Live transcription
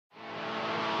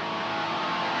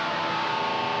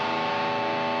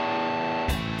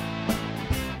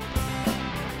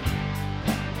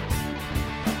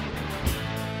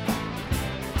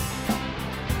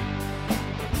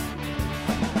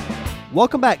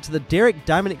Welcome back to the Derek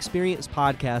Diamond Experience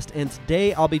podcast, and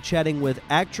today I'll be chatting with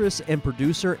actress and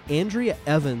producer Andrea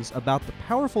Evans about the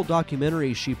powerful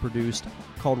documentary she produced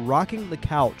called Rocking the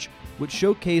Couch, which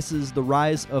showcases the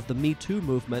rise of the Me Too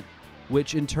movement,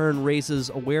 which in turn raises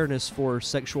awareness for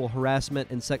sexual harassment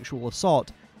and sexual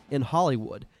assault in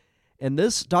Hollywood. And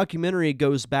this documentary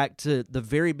goes back to the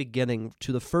very beginning,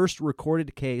 to the first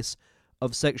recorded case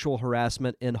of sexual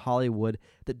harassment in Hollywood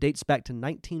that dates back to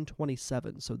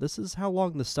 1927. So this is how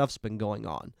long this stuff's been going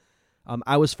on.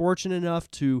 I was fortunate enough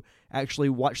to actually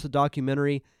watch the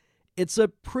documentary. It's a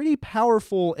pretty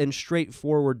powerful and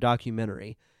straightforward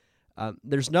documentary.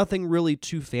 There's nothing really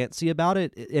too fancy about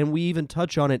it, and we even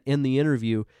touch on it in the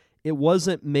interview. It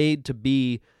wasn't made to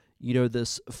be,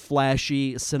 this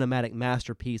flashy cinematic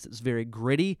masterpiece. It's very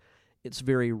gritty. It's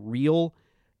very real.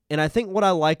 And I think what I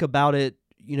like about it,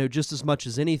 just as much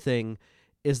as anything,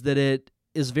 is that it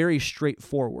is very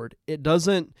straightforward. It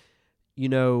doesn't,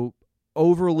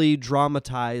 overly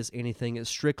dramatize anything. It's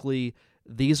strictly,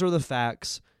 these are the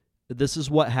facts, this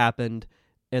is what happened,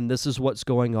 and this is what's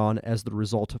going on as the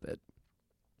result of it.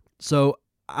 So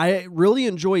I really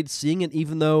enjoyed seeing it,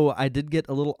 even though I did get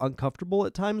a little uncomfortable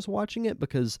at times watching it,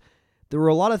 because there were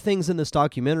a lot of things in this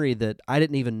documentary that I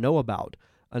didn't even know about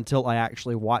until I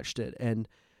actually watched it. And,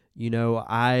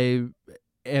 I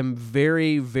am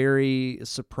very, very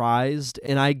surprised,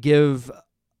 and I give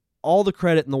all the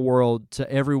credit in the world to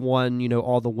everyone,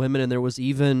 all the women, and there was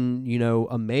even,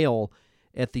 a male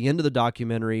at the end of the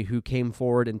documentary who came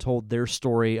forward and told their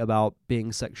story about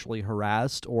being sexually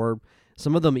harassed, or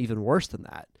some of them even worse than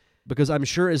that. Because I'm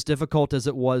sure as difficult as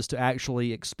it was to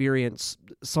actually experience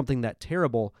something that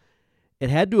terrible, it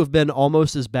had to have been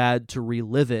almost as bad to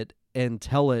relive it and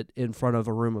tell it in front of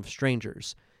a room of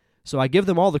strangers. So I give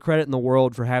them all the credit in the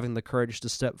world for having the courage to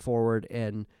step forward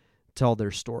and tell their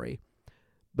story.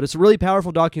 But it's a really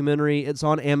powerful documentary. It's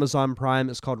on Amazon Prime.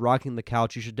 It's called Rocking the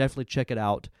Couch. You should definitely check it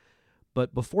out.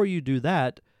 But before you do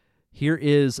that, here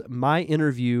is my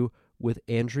interview with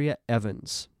Andrea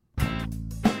Evans.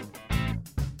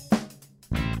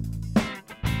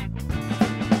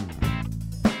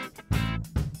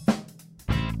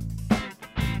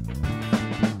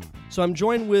 So I'm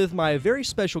joined with my very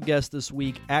special guest this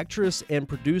week, actress and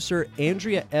producer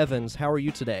Andrea Evans. How are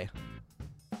you today?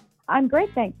 I'm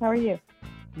great, thanks. How are you?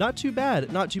 Not too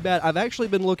bad, not too bad. I've actually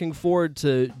been looking forward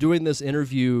to doing this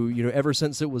interview, ever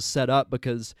since it was set up,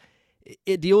 because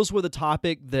it deals with a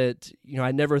topic that,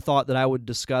 I never thought that I would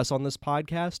discuss on this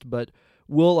podcast, but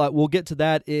we'll get to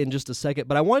that in just a second.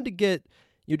 But I wanted to get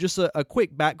just a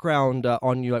quick background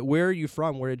on you. Like, where are you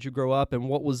from? Where did you grow up? And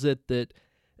what was it that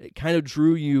it kind of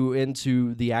drew you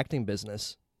into the acting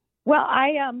business? Well,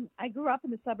 I grew up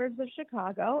in the suburbs of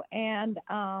Chicago, and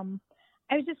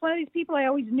I was just one of these people. I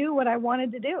always knew what I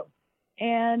wanted to do,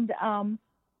 and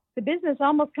the business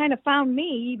almost kind of found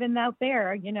me even out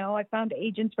there. I found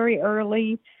agents very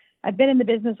early. I've been in the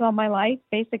business all my life,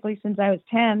 basically since I was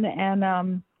 10,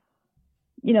 and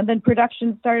then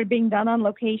production started being done on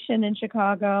location in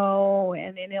Chicago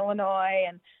and in Illinois,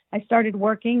 and I started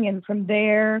working, and from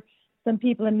there, some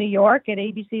people in New York at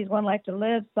ABC's One Life to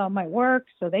Live saw my work,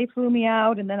 so they flew me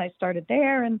out, and then I started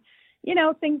there, and,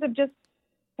 things have just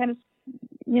kind of,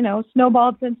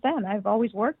 snowballed since then. I've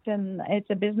always worked, and it's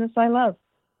a business I love.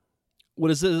 What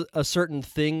is it, a certain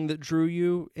thing that drew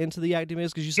you into the acting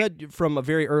business? Because you said from a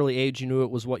very early age you knew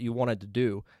it was what you wanted to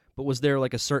do, but was there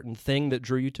like a certain thing that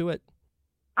drew you to it?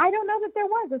 I don't know that there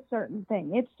was a certain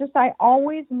thing. It's just I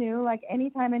always knew, like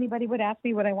anytime anybody would ask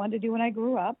me what I wanted to do when I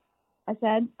grew up, I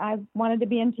said I wanted to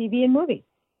be in TV and movies.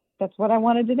 That's what I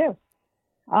wanted to do.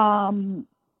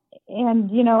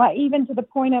 Even to the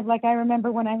point of, like, I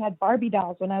remember when I had Barbie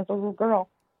dolls when I was a little girl.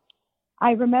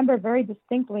 I remember very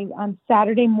distinctly on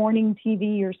Saturday morning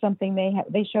TV or something,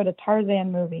 they showed a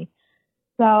Tarzan movie.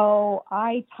 So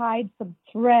I tied some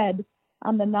thread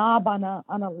on the knob on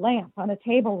a lamp, on a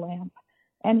table lamp,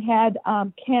 and had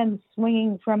Ken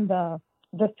swinging from the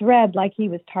thread like he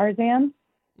was Tarzan.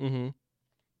 Mm-hmm.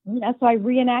 So I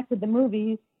reenacted the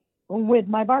movies with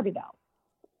my Barbie doll.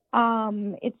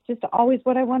 It's just always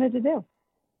what I wanted to do.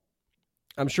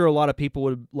 I'm sure a lot of people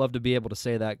would love to be able to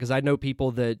say that, because I know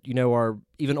people that, are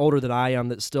even older than I am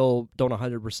that still don't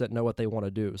 100% know what they want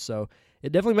to do. So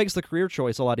it definitely makes the career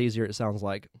choice a lot easier, it sounds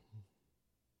like.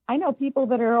 I know people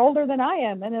that are older than I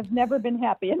am and have never been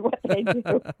happy in what they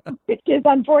do, which is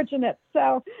unfortunate.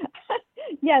 So,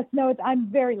 yes, no,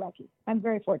 I'm very lucky. I'm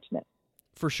very fortunate.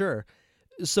 For sure.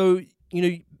 So,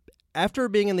 after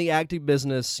being in the acting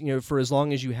business, for as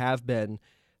long as you have been,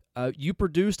 you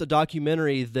produced a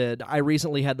documentary that I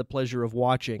recently had the pleasure of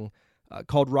watching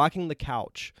called Rocking the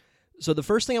Couch. So the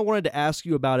first thing I wanted to ask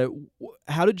you about it,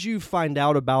 how did you find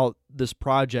out about this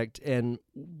project and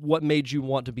what made you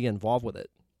want to be involved with it?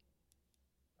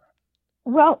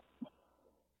 Well,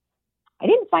 I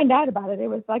didn't find out about it. It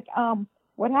was like,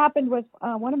 what happened was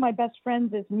one of my best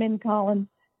friends is Min Collins,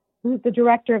 who's the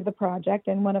director of the project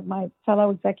and one of my fellow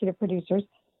executive producers.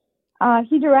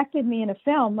 He directed me in a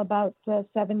film about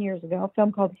 7 years ago, a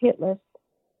film called Hit List.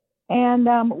 And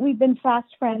we've been fast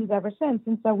friends ever since.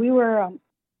 And so we were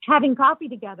having coffee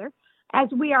together, as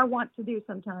we are wont to do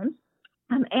sometimes.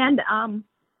 And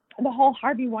the whole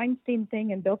Harvey Weinstein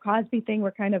thing and Bill Cosby thing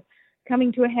were kind of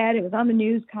coming to a head. It was on the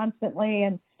news constantly.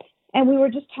 And we were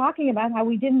just talking about how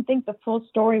we didn't think the full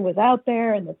story was out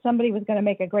there and that somebody was going to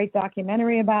make a great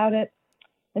documentary about it.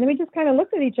 And then we just kind of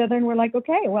looked at each other and we're like,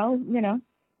 okay, well,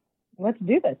 let's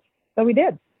do this. So we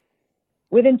did.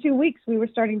 Within 2 weeks, we were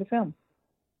starting to film.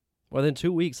 Within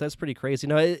 2 weeks, that's pretty crazy.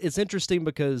 Now, it's interesting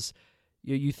because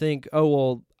you think, oh,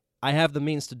 well, I have the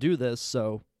means to do this,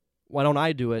 so why don't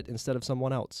I do it instead of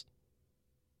someone else?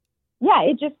 Yeah,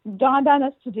 it just dawned on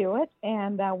us to do it,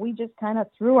 and we just kind of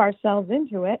threw ourselves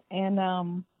into it,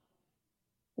 and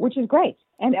which is great.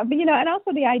 And and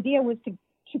also the idea was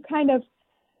to kind of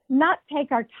not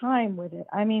take our time with it.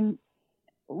 I mean,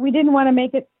 we didn't want to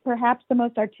make it perhaps the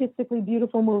most artistically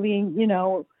beautiful movie,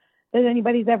 that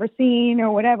anybody's ever seen or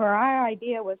whatever. Our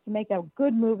idea was to make a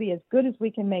good movie, as good as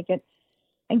we can make it,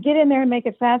 and get in there and make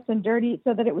it fast and dirty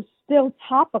so that it was still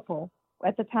topical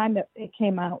at the time that it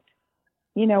came out.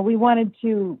 We wanted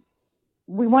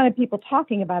people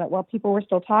talking about it while people were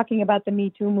still talking about the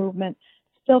Me Too movement,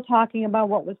 still talking about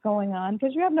what was going on,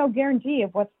 because you have no guarantee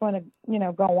of what's going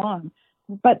to, go on.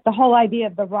 But the whole idea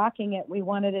of the rocking it, we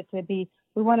wanted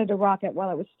to rock it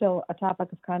while it was still a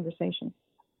topic of conversation.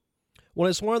 Well,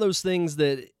 it's one of those things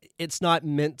that it's not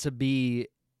meant to be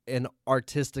an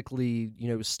artistically,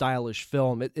 stylish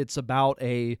film. It's about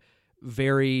a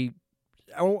very,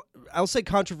 I'll say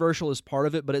controversial is part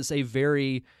of it, but it's a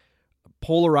very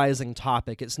polarizing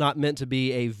topic. It's not meant to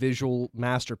be a visual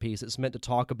masterpiece. It's meant to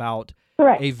talk about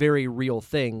Correct. a very real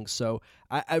thing. So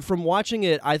I from watching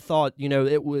it, I thought,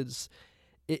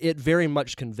 it very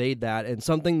much conveyed that. And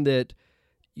something that,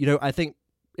 I think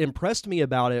impressed me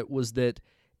about it was that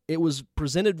it was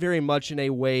presented very much in a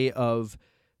way of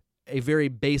a very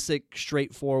basic,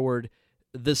 straightforward,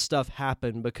 this stuff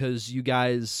happened because you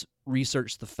guys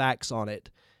researched the facts on it.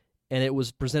 And it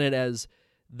was presented as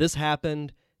this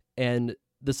happened and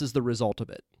this is the result of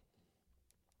it.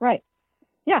 Right.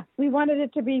 Yeah. We wanted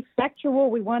it to be factual.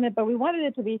 But we wanted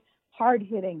it to be hard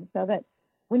hitting so that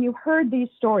when you heard these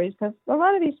stories, because a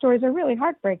lot of these stories are really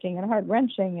heartbreaking and heart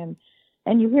wrenching,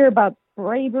 and you hear about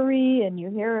bravery and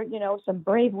you hear, some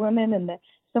brave women and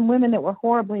some women that were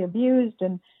horribly abused.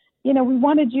 And, we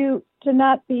wanted you to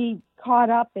not be caught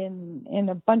up in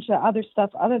a bunch of other stuff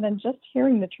other than just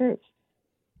hearing the truth.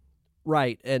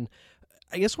 Right. And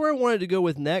I guess where I wanted to go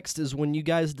with next is when you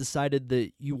guys decided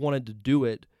that you wanted to do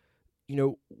it,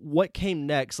 what came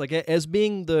next? Like, as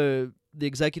being the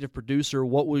executive producer,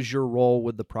 what was your role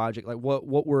with the project? Like,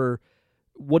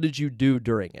 what did you do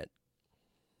during it?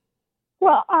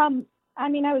 Well, I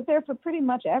was there for pretty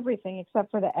much everything except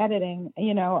for the editing.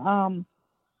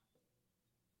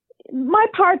 My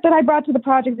part that I brought to the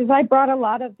project is I brought a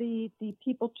lot of the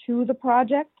people to the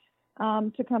project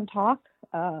to come talk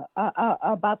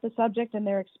about the subject and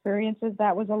their experiences.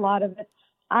 That was a lot of it.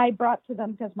 I brought to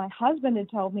them because my husband had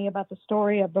told me about the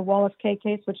story of the Wallace K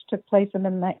case, which took place in the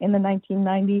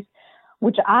 1990s,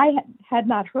 which I had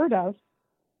not heard of,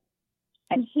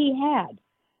 and he had.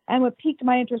 And what piqued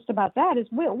my interest about that is,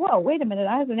 whoa, wait a minute.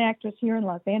 I was an actress here in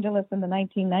Los Angeles in the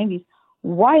 1990s.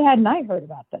 Why hadn't I heard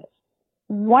about this?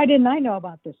 Why didn't I know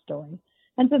about this story?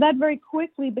 And so that very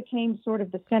quickly became sort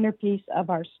of the centerpiece of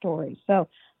our story. So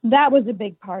that was a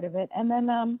big part of it. And then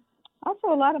also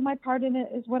a lot of my part in it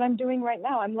is what I'm doing right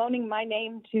now. I'm loaning my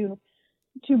name to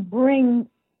bring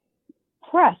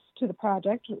press to the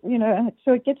project,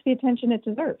 so it gets the attention it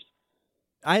deserves.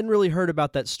 I hadn't really heard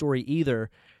about that story either.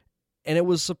 And it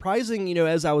was surprising,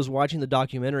 as I was watching the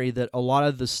documentary, that a lot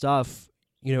of the stuff,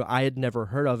 I had never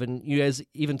heard of. And you guys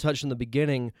even touched in the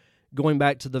beginning, going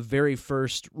back to the very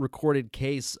first recorded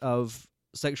case of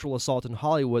sexual assault in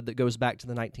Hollywood that goes back to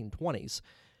the 1920s.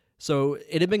 So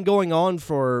it had been going on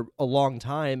for a long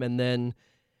time. And then,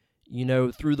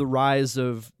 through the rise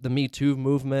of the Me Too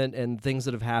movement and things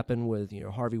that have happened with,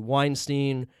 Harvey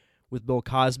Weinstein, with Bill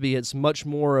Cosby, it's much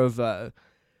more of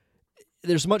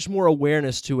there's much more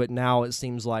awareness to it now, it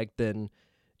seems like, than,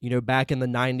 back in the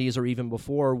 90s or even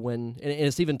before, when, and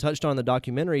it's even touched on in the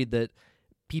documentary, that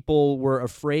people were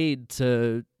afraid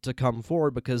to come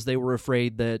forward because they were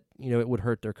afraid that, it would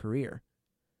hurt their career.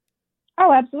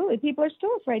 Oh, absolutely. People are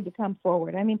still afraid to come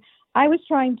forward. I mean, I was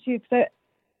trying to,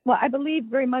 well, I believe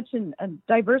very much in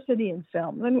diversity in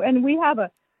film, and we have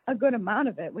a good amount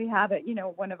of it. We have it,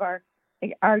 one of our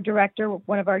director,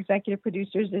 one of our executive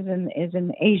producers is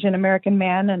an Asian American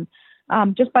man, and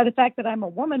just by the fact that I'm a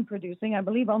woman producing, I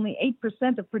believe only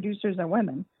 8% of producers are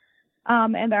women.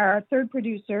 And our third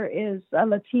producer is a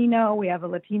Latino. We have a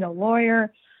Latino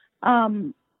lawyer.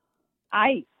 Um,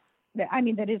 I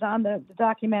mean, that is on the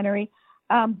documentary.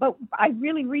 But I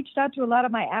really reached out to a lot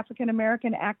of my African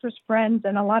American actress friends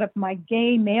and a lot of my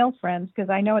gay male friends, because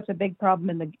I know it's a big problem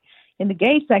in the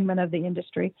gay segment of the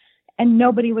industry, and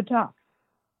nobody would talk.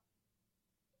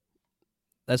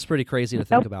 That's pretty crazy to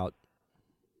think about.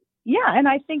 Yeah, and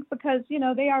I think because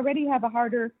they already have a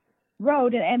harder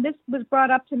road, and this was brought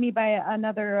up to me by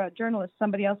another journalist,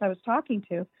 somebody else I was talking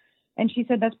to, and she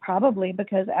said that's probably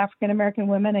because African American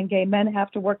women and gay men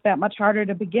have to work that much harder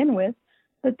to begin with,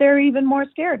 that they're even more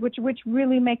scared, which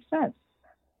really makes sense.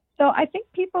 So I think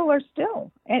people are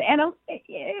still, and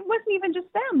it wasn't even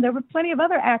just them. There were plenty of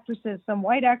other actresses, some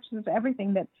white actresses,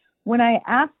 everything, that when I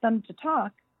asked them to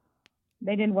talk,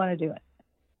 they didn't want to do it.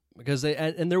 Because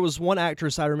and there was one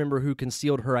actress I remember who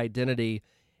concealed her identity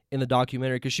in the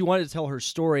documentary because she wanted to tell her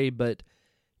story, but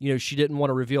she didn't want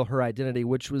to reveal her identity,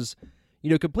 which was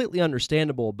completely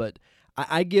understandable. But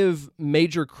I give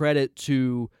major credit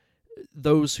to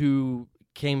those who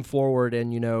came forward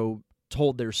and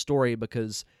told their story,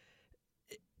 because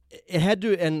it had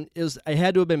to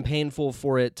have been painful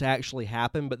for it to actually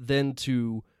happen, but then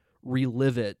to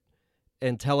relive it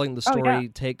and telling the story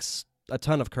takes a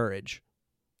ton of courage.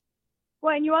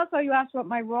 Well, and you asked what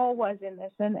my role was in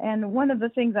this, and one of the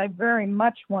things I very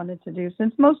much wanted to do,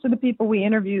 since most of the people we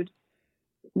interviewed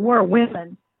were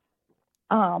women,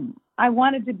 I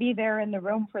wanted to be there in the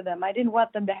room for them. I didn't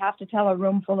want them to have to tell a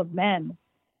room full of men.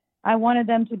 I wanted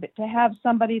them to have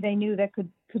somebody they knew that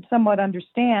could somewhat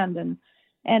understand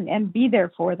and be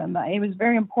there for them. It was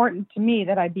very important to me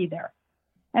that I be there,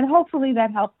 and hopefully that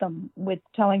helped them with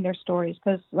telling their stories.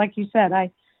 Because, like you said,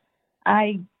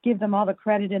 I give them all the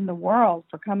credit in the world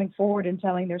for coming forward and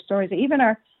telling their stories. Even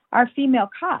our female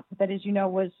cop that, as you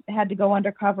know, had to go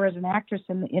undercover as an actress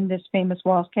in this famous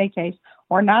Walls K case,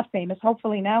 or not famous,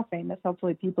 hopefully now famous.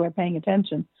 Hopefully people are paying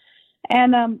attention.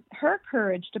 And her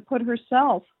courage to put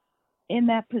herself in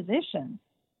that position,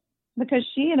 because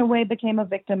she in a way became a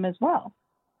victim as well.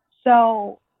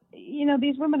 So,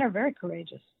 these women are very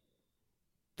courageous.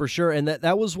 For sure. And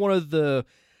that was one of the,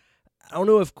 I don't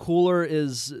know if cooler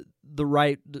is the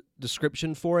right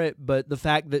description for it, but the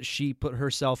fact that she put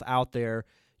herself out there,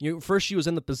 first she was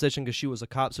in the position because she was a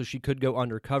cop, so she could go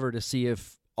undercover to see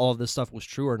if all of this stuff was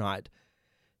true or not.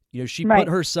 She put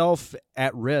herself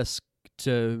at risk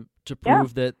to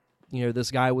prove that,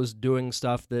 this guy was doing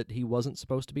stuff that he wasn't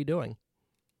supposed to be doing.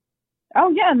 Oh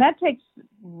yeah. And that takes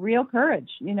real courage.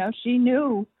 She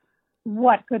knew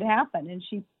what could happen, and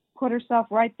she put herself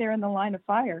right there in the line of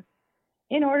fire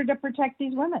in order to protect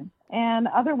these women and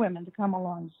other women to come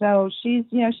along. So she's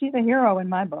a hero in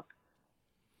my book.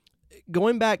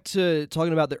 Going back to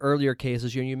talking about the earlier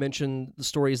cases, you mentioned the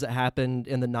stories that happened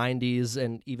in the 90s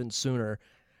and even sooner.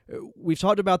 We've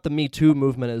talked about the Me Too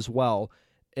movement as well,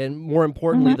 and more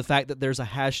importantly, the fact that there's a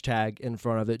hashtag in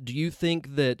front of it. Do you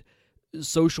think that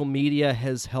social media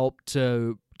has helped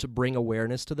to bring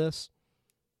awareness to this?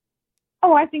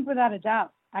 Oh, I think without a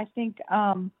doubt. I think,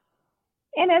 and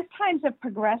as times have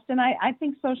progressed, and I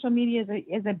think social media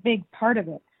is a big part of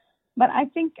it, but I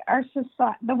think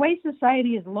the way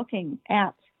society is looking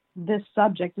at this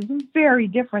subject is very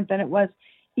different than it was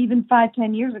even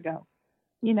 5-10 years ago.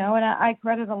 And I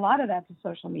credit a lot of that to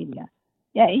social media.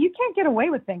 Yeah, you can't get away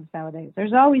with things nowadays.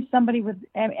 There's always somebody with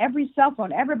every cell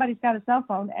phone. Everybody's got a cell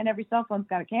phone, and every cell phone's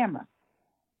got a camera.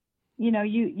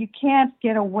 You can't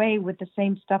get away with the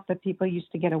same stuff that people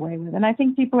used to get away with. And I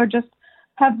think people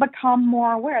have become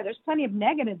more aware. There's plenty of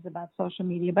negatives about social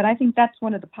media, but I think that's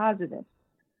one of the positives.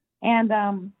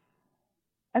 And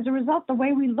as a result, the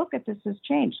way we look at this has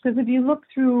changed. Because if you look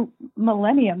through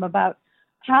millennium about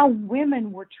how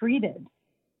women were treated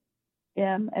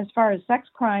as far as sex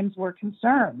crimes were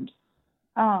concerned,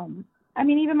 I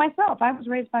mean, even myself, I was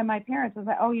raised by my parents. I was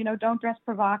like, don't dress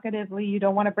provocatively. You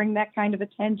don't want to bring that kind of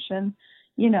attention.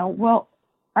 Well,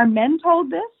 are men told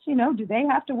this? Do they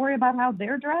have to worry about how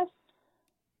they're dressed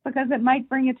because it might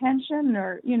bring attention?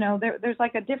 Or, there's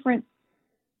like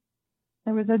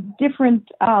there was a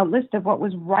different list of what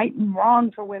was right and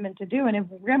wrong for women to do. And if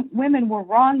women were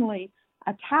wrongly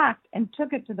attacked and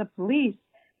took it to the police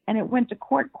and it went to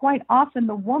court, quite often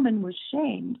the woman was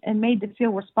shamed and made to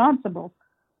feel responsible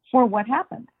for what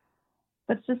happened.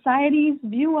 But society's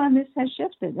view on this has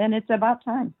shifted, and it's about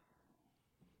time.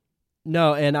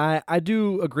 No, and I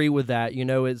do agree with that.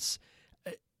 It's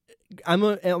I'm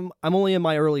only in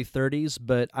my early 30s,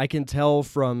 but I can tell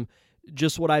from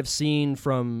just what I've seen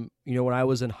from, when I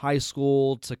was in high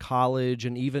school to college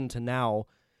and even to now,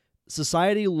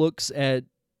 society looks at,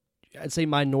 I'd say,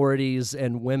 minorities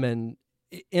and women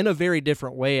in a very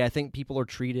different way. I think people are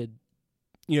treated,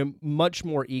 much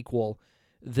more equal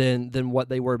than what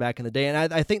they were back in the day.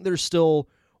 And I think there's still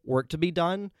work to be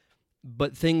done,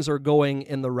 but things are going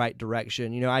in the right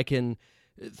direction. I can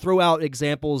throw out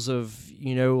examples of,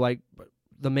 like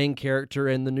the main character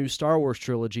in the new Star Wars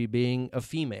trilogy being a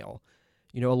female.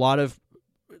 A lot of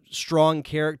strong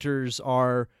characters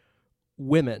are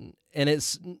women. And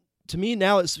to me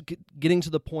now it's getting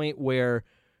to the point where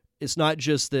it's not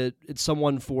just that it's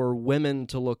someone for women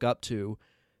to look up to,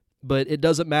 but it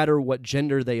doesn't matter what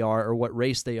gender they are or what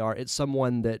race they are. It's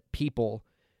someone that people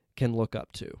can look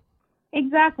up to.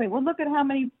 Exactly. Well, look at how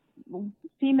many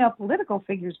female political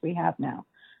figures we have now.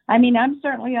 I mean, I'm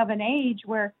certainly of an age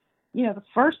where, the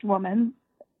first woman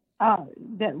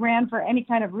that ran for any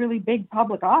kind of really big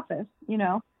public office,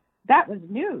 that was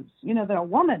news, that a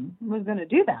woman was going to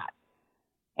do that.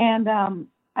 And,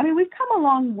 we've come a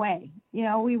long way. We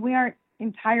aren't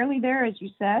entirely there, as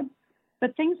you said,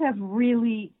 but things have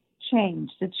really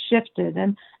changed. It's shifted,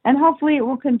 and hopefully it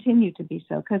will continue to be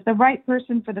so, because the right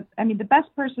person the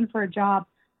best person for a job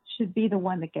should be the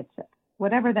one that gets it,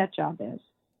 whatever that job is.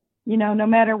 No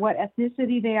matter what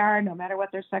ethnicity they are, no matter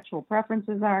what their sexual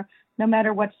preferences are, no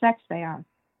matter what sex they are,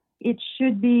 it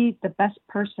should be the best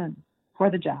person for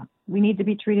the job. We need to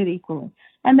be treated equally.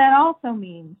 And that also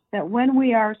means that when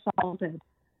we are assaulted,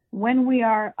 when we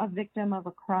are a victim of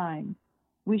a crime,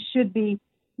 we should be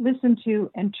listened to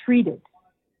and treated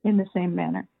in the same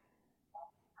manner.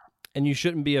 And you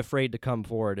shouldn't be afraid to come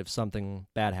forward if something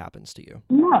bad happens to you.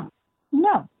 No.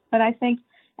 But I think,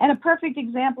 and a perfect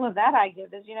example of that I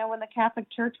give is, when the Catholic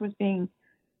Church was being,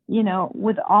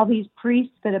 with all these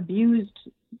priests that abused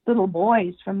little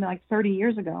boys from like 30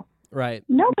 years ago. Right.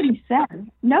 Nobody said,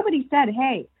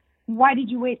 hey, why did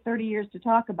you wait 30 years to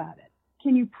talk about it?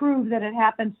 Can you prove that it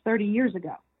happened 30 years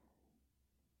ago?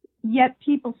 Yet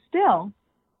people still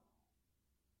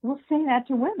will say that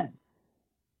to women.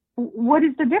 What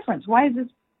is the difference? Why does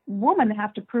this woman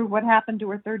have to prove what happened to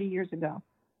her 30 years ago?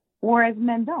 Whereas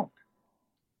men don't.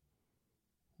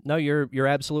 No, you're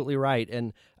absolutely right.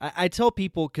 And I tell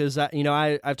people, because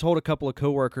I've told a couple of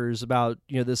coworkers about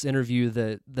this interview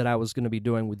that I was going to be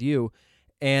doing with you,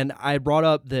 and I brought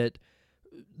up that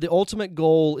the ultimate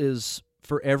goal is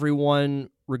for everyone,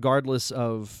 regardless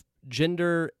of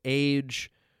gender,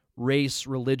 age, race,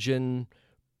 religion,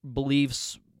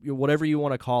 beliefs, whatever you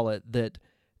want to call it, that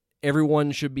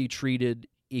everyone should be treated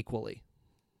equally.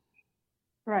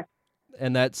 Correct.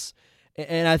 And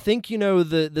I think,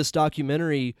 this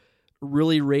documentary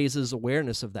really raises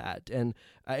awareness of that. And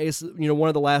I guess, one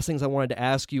of the last things I wanted to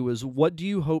ask you is, what do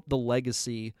you hope the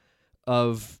legacy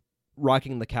of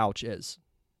Rocking the Couch is?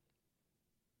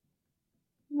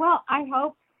 Well, I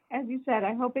hope, as you said,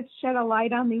 I hope it's shed a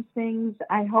light on these things.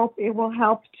 I hope it will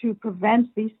help to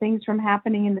prevent these things from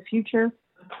happening in the future.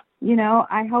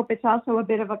 I hope it's also a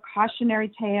bit of a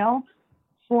cautionary tale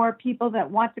for people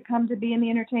that want to come to be in the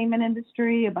entertainment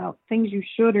industry about things you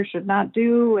should or should not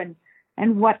do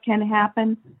and what can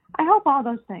happen. I hope all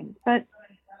those things. But,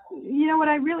 what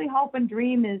I really hope and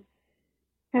dream is,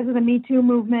 because of the Me Too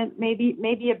movement,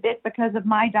 maybe a bit because of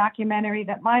my documentary,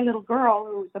 that my little girl,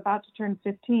 who's about to turn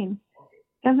 15,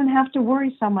 doesn't have to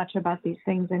worry so much about these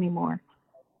things anymore,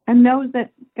 and knows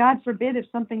that, God forbid, if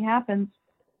something happens,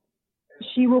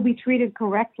 she will be treated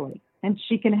correctly and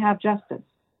she can have justice.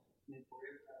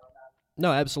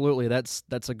 No, absolutely. That's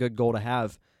a good goal to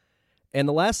have. And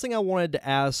the last thing I wanted to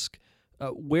ask,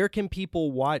 where can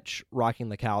people watch Rocking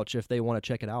the Couch if they want to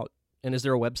check it out? And is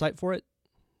there a website for it?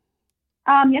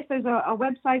 Yes, there's a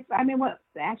website. There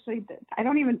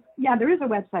is a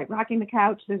website, Rocking the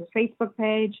Couch. There's a Facebook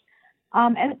page.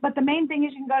 But the main thing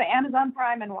is you can go to Amazon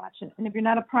Prime and watch it. And if you're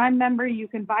not a Prime member, you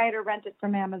can buy it or rent it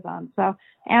from Amazon. So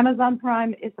Amazon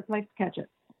Prime is the place to catch it.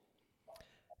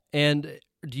 And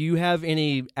do you have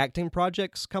any acting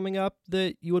projects coming up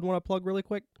that you would want to plug really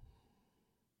quick?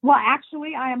 Well,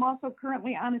 actually, I am also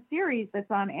currently on a series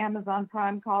that's on Amazon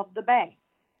Prime called The Bay.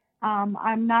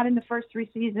 I'm not in the first 3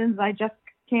 seasons. I just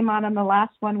came on the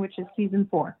last one, which is season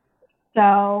 4.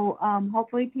 So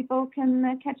hopefully people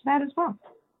can catch that as well.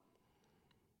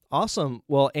 Awesome.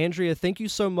 Well, Andrea, thank you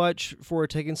so much for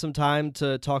taking some time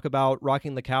to talk about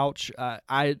Rocking the Couch.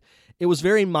 It was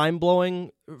very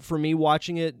mind-blowing for me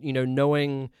watching it,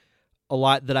 knowing a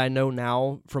lot that I know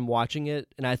now from watching it,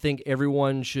 and I think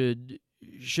everyone should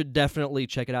definitely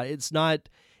check it out. It's not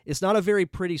a very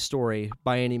pretty story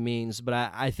by any means, but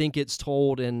I think it's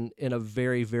told in a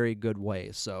very, very good way.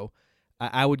 So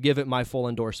I would give it my full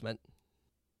endorsement.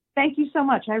 Thank you so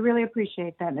much. I really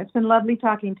appreciate that. It's been lovely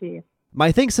talking to you.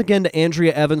 My thanks again to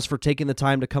Andrea Evans for taking the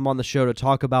time to come on the show to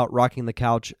talk about Rocking the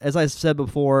Couch. As I said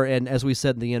before, and as we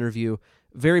said in the interview,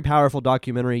 very powerful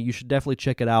documentary. You should definitely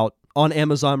check it out on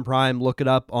Amazon Prime. Look it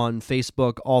up on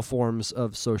Facebook, all forms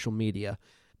of social media.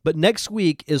 But next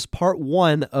week is part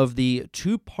 1 of the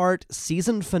 2-part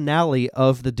season finale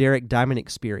of the Derek Diamond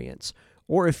Experience.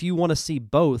 Or if you want to see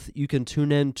both, you can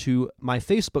tune in to my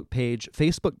Facebook page,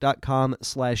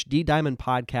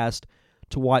 facebook.com/DDiamondPodcast,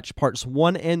 to watch parts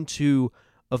 1 and 2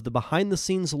 of the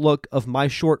behind-the-scenes look of my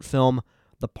short film,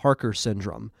 The Parker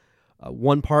Syndrome.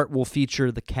 One part will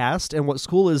feature the cast, and what's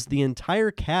cool is the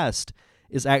entire cast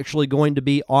is actually going to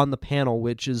be on the panel,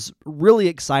 which is really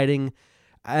exciting.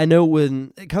 I know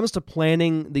when it comes to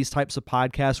planning these types of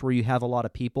podcasts where you have a lot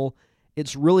of people,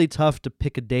 it's really tough to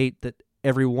pick a date that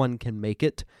everyone can make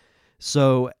it.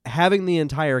 So having the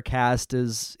entire cast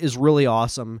is really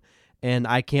awesome. And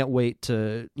I can't wait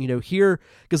to, hear,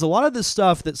 because a lot of this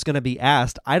stuff that's going to be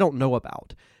asked, I don't know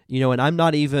about, and I'm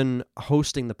not even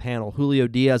hosting the panel. Julio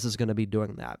Diaz is going to be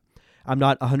doing that. I'm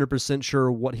not 100%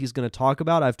 sure what he's going to talk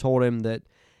about. I've told him that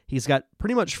he's got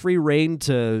pretty much free reign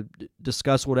to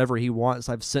discuss whatever he wants.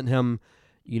 I've sent him,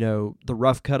 the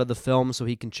rough cut of the film so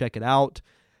he can check it out.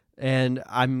 And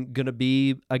I'm going to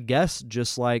be a guest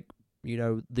just like,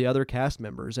 the other cast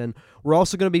members. And we're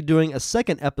also going to be doing a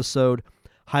second episode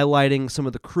highlighting some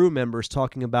of the crew members,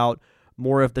 talking about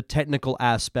more of the technical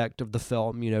aspect of the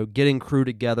film, getting crew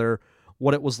together,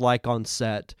 what it was like on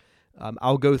set.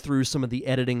 I'll go through some of the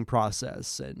editing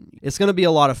process, and it's going to be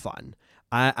a lot of fun.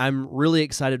 I'm really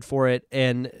excited for it,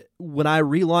 and when I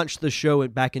relaunched the show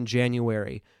back in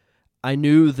January, I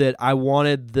knew that I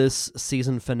wanted this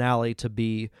season finale to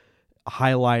be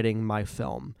highlighting my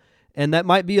film. And that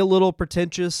might be a little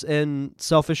pretentious and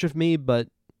selfish of me, but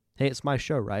hey, it's my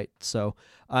show, right? So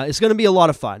it's going to be a lot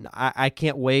of fun. I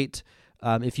can't wait.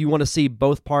 If you want to see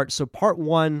both parts, so part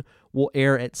 1 will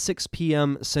air at 6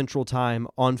 p.m. Central Time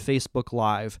on Facebook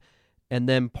Live, and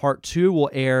then part 2 will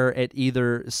air at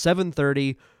either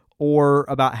 7:30 or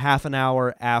about half an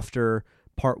hour after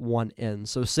part 1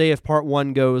 ends. So say if part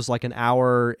 1 goes like an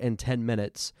hour and 10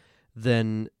 minutes,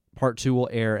 then part 2 will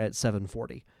air at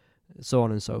 7:40, so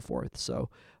on and so forth. So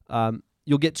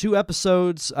you'll get 2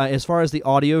 episodes. As far as the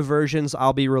audio versions,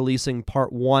 I'll be releasing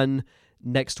part 1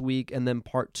 next week and then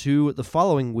part 2 the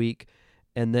following week.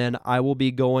 And then I will be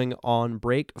going on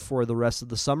break for the rest of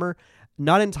the summer.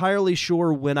 Not entirely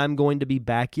sure when I'm going to be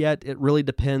back yet. It really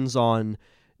depends on,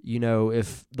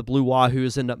 if the Blue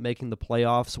Wahoos end up making the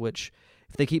playoffs, which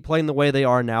if they keep playing the way they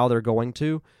are now, they're going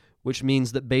to, which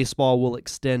means that baseball will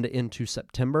extend into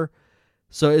September.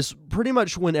 So it's pretty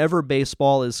much whenever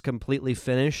baseball is completely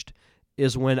finished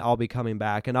is when I'll be coming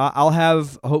back. And I'll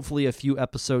have hopefully a few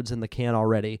episodes in the can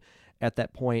already at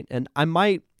that point. And I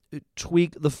might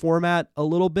tweak the format a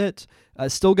little bit.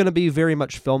 Still going to be very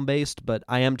much film-based, but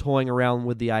I am toying around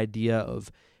with the idea of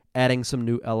adding some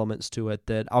new elements to it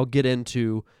that I'll get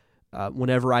into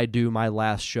whenever I do my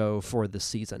last show for the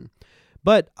season.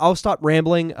 But I'll stop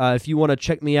rambling. If you want to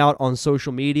check me out on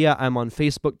social media, I'm on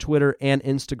Facebook, Twitter, and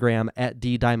Instagram at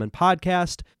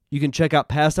DDiamondPodcast. You can check out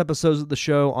past episodes of the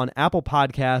show on Apple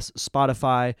Podcasts,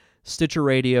 Spotify, Stitcher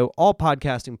Radio, all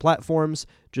podcasting platforms.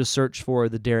 Just search for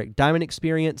The Derek Diamond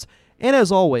Experience. And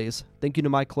as always, thank you to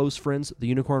my close friends, the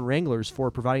Unicorn Wranglers, for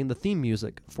providing the theme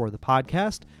music for the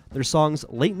podcast. Their songs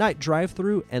Late Night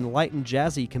Drive-Thru and Light and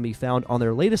Jazzy can be found on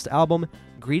their latest album,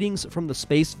 Greetings from the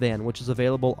Space Van, which is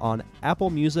available on Apple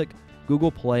Music,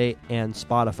 Google Play, and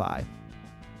Spotify.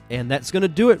 And that's going to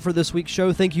do it for this week's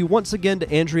show. Thank you once again to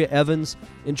Andrea Evans.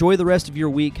 Enjoy the rest of your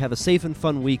week. Have a safe and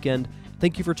fun weekend.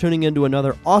 Thank you for tuning in to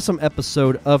another awesome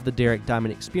episode of the Derek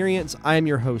Diamond Experience. I am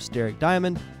your host, Derek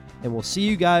Diamond, and we'll see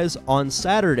you guys on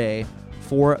Saturday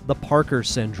for The Parker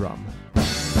Syndrome.